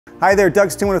Hi there,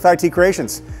 Doug Stewart with IT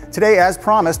Creations. Today, as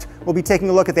promised, we'll be taking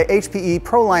a look at the HPE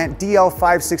ProLiant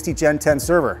DL560 Gen10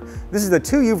 server. This is the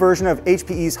 2U version of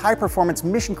HPE's high-performance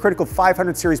mission-critical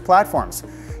 500 series platforms.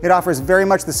 It offers very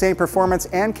much the same performance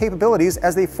and capabilities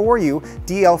as the 4U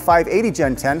DL580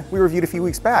 Gen10 we reviewed a few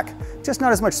weeks back, just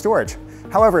not as much storage.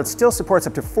 However, it still supports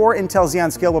up to 4 Intel Xeon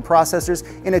Scalable processors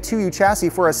in a 2U chassis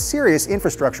for a serious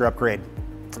infrastructure upgrade.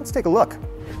 Let's take a look.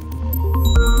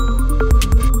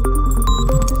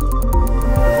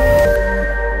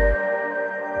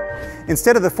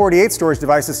 Instead of the 48 storage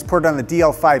devices supported on the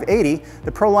DL580,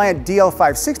 the ProLiant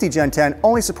DL560 Gen10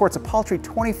 only supports a paltry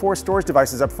 24 storage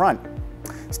devices up front.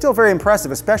 Still very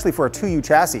impressive, especially for a 2U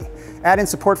chassis. Add in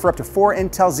support for up to 4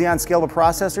 Intel Xeon Scalable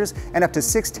processors and up to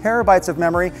 6 terabytes of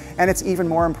memory, and it's even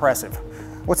more impressive.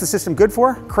 What's the system good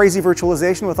for? Crazy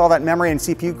virtualization with all that memory and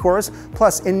CPU cores,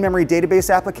 plus in-memory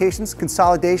database applications,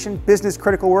 consolidation,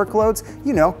 business-critical workloads,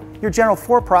 you know, your general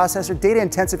 4-processor,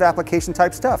 data-intensive application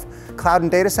type stuff. Cloud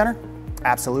and data center?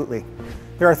 Absolutely.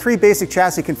 There are 3 basic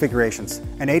chassis configurations,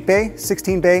 an 8-bay,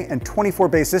 16-bay, and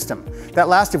 24-bay system, that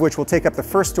last of which will take up the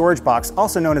first storage box,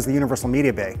 also known as the Universal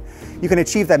Media Bay. You can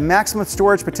achieve that maximum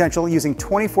storage potential using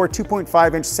 24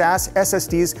 2.5-inch SAS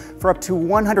SSDs for up to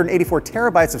 184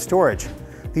 terabytes of storage.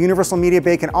 The Universal Media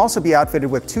Bay can also be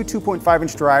outfitted with 2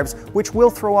 2.5-inch drives, which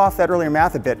will throw off that earlier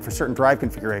math a bit for certain drive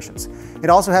configurations. It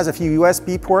also has a few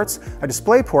USB ports, a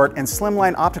display port, and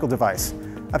slimline optical device.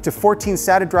 Up to 14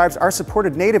 SATA drives are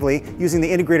supported natively using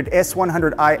the integrated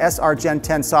S100i SR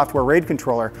Gen10 software RAID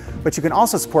controller, but you can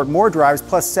also support more drives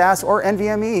plus SAS or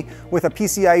NVMe with a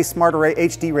PCIe Smart Array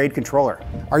HD RAID controller.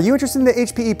 Are you interested in the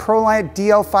HPE ProLiant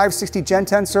DL560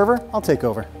 Gen10 server? I'll take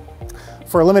over.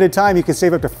 For a limited time, you can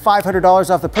save up to $500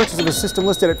 off the purchase of a system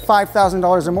listed at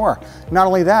 $5,000 or more. Not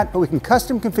only that, but we can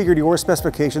custom configure to your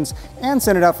specifications and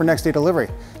send it out for next day delivery.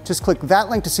 Just click that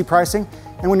link to see pricing,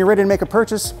 and when you're ready to make a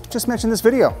purchase, just mention this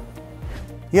video.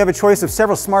 You have a choice of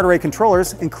several Smart Array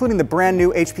controllers, including the brand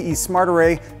new HPE Smart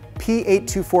Array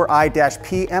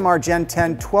P824i-P MR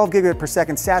Gen10 12 gigabit per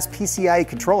second SAS PCIe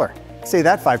controller. Say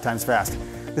that 5 times fast.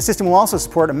 The system will also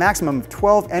support a maximum of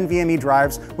 12 NVMe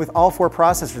drives with all 4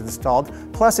 processors installed,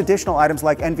 plus additional items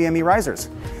like NVMe risers.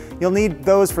 You'll need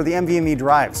those for the NVMe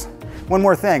drives. One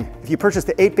more thing, if you purchase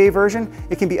the 8-bay version,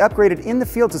 it can be upgraded in the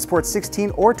field to support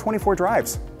 16 or 24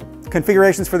 drives.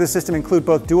 Configurations for this system include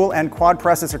both dual and quad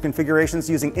processor configurations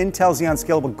using Intel Xeon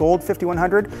Scalable Gold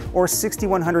 5100 or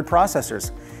 6100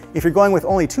 processors. If you're going with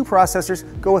only 2 processors,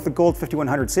 go with the Gold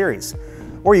 5100 series.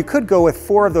 Or you could go with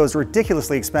 4 of those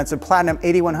ridiculously expensive Platinum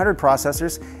 8100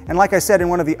 processors, and like I said in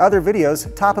one of the other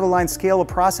videos, top-of-the-line scalable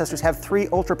processors have 3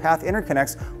 ultrapath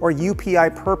interconnects, or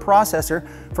UPI per processor,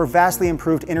 for vastly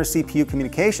improved inter-CPU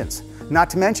communications.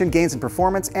 Not to mention gains in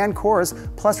performance and cores,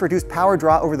 plus reduced power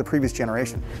draw over the previous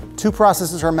generation. 2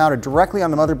 processors are mounted directly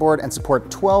on the motherboard and support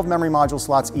 12 memory module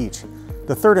slots each.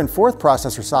 The 3rd and 4th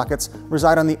processor sockets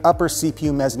reside on the upper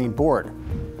CPU mezzanine board.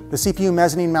 The CPU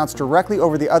mezzanine mounts directly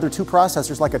over the other 2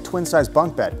 processors like a twin-size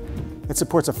bunk bed. It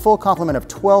supports a full complement of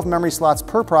 12 memory slots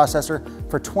per processor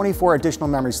for 24 additional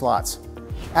memory slots.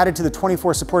 Added to the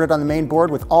 24 supported on the main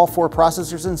board with all 4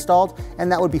 processors installed,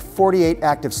 and that would be 48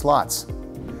 active slots.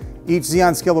 Each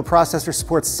Xeon Scalable processor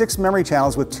supports 6 memory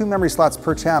channels with 2 memory slots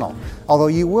per channel, although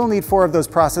you will need 4 of those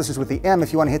processors with the M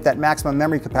if you want to hit that maximum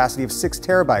memory capacity of 6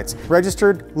 terabytes.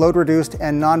 Registered, load-reduced,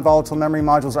 and non-volatile memory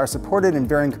modules are supported in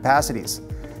varying capacities.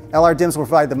 LRDIMMs will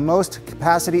provide the most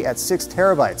capacity at 6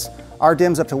 terabytes,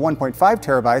 RDIMMs up to 1.5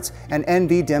 terabytes, and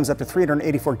NVDIMMs up to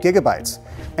 384 gigabytes.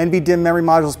 NVDIMM memory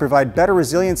modules provide better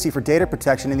resiliency for data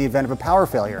protection in the event of a power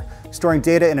failure, storing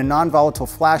data in a non-volatile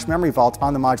flash memory vault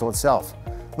on the module itself.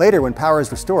 Later, when power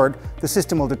is restored, the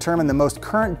system will determine the most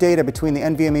current data between the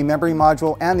NVMe memory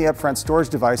module and the upfront storage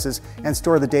devices and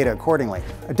store the data accordingly.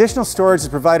 Additional storage is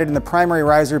provided in the primary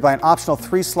riser by an optional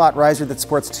 3-slot riser that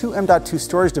supports 2 M.2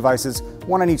 storage devices,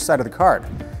 1 on each side of the card.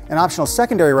 An optional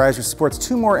secondary riser supports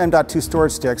 2 more M.2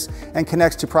 storage sticks and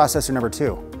connects to processor number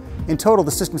 2. In total,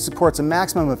 the system supports a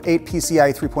maximum of 8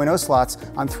 PCIe 3.0 slots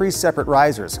on 3 separate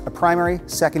risers, a primary,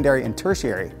 secondary, and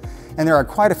tertiary. And there are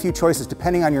quite a few choices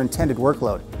depending on your intended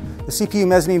workload. The CPU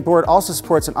mezzanine board also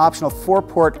supports an optional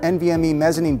 4-port NVMe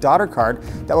mezzanine daughter card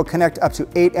that will connect up to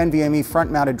 8 NVMe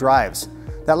front-mounted drives.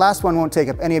 That last one won't take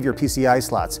up any of your PCI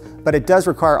slots, but it does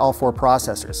require all 4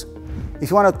 processors. If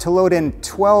you want to load in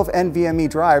 12 NVMe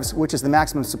drives, which is the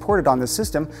maximum supported on this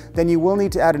system, then you will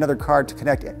need to add another card to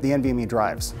connect the NVMe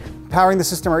drives. Powering the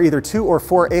system are either 2 or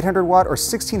 4 800-watt or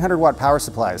 1600-watt power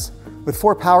supplies. With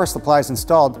 4 power supplies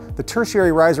installed, the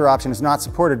tertiary riser option is not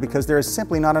supported because there is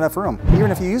simply not enough room, even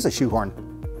if you use a shoehorn.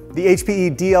 The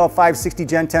HPE DL560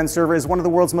 Gen10 server is one of the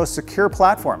world's most secure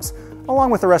platforms.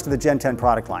 along with the rest of the Gen 10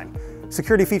 product line.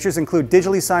 Security features include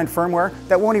digitally signed firmware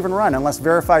that won't even run unless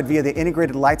verified via the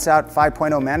integrated Lights Out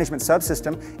 5.0 management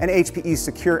subsystem and HPE's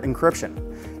secure encryption.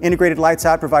 Integrated Lights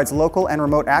Out provides local and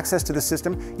remote access to the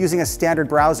system using a standard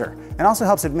browser and also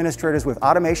helps administrators with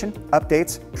automation,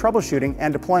 updates, troubleshooting,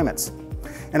 and deployments.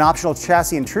 An optional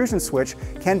chassis intrusion switch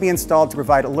can be installed to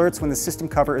provide alerts when the system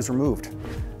cover is removed.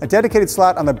 A dedicated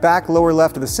slot on the back lower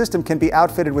left of the system can be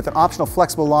outfitted with an optional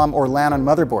flexible LOM or LAN on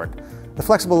motherboard. The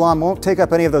flexible LOM won't take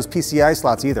up any of those PCI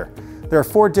slots either. There are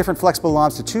 4 different flexible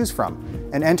LOMs to choose from: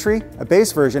 an entry, a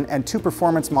base version, and 2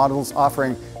 performance models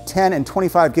offering 10 and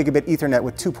 25 gigabit Ethernet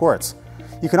with 2 ports.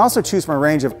 You can also choose from a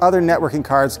range of other networking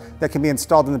cards that can be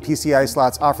installed in the PCI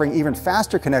slots, offering even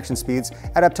faster connection speeds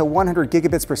at up to 100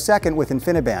 gigabits per second with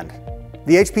InfiniBand.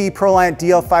 The HPE ProLiant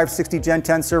DL560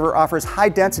 Gen10 server offers high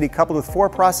density coupled with 4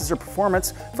 processor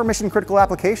performance for mission-critical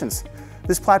applications.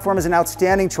 This platform is an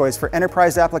outstanding choice for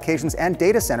enterprise applications and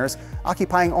data centers,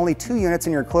 occupying only 2 units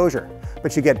in your enclosure.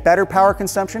 But you get better power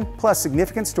consumption, plus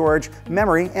significant storage,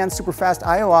 memory, and superfast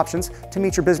I/O options to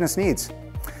meet your business needs.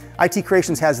 IT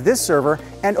Creations has this server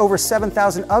and over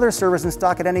 7,000 other servers in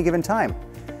stock at any given time.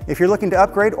 If you're looking to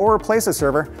upgrade or replace a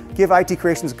server, give IT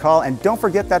Creations a call and don't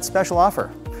forget that special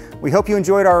offer. We hope you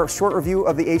enjoyed our short review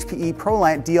of the HPE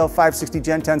ProLiant DL560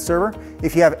 Gen10 server.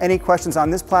 If you have any questions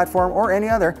on this platform or any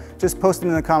other, just post them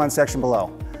in the comment section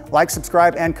below. Like,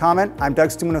 subscribe, and comment. I'm Doug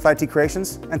Stuman with IT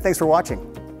Creations, and thanks for watching.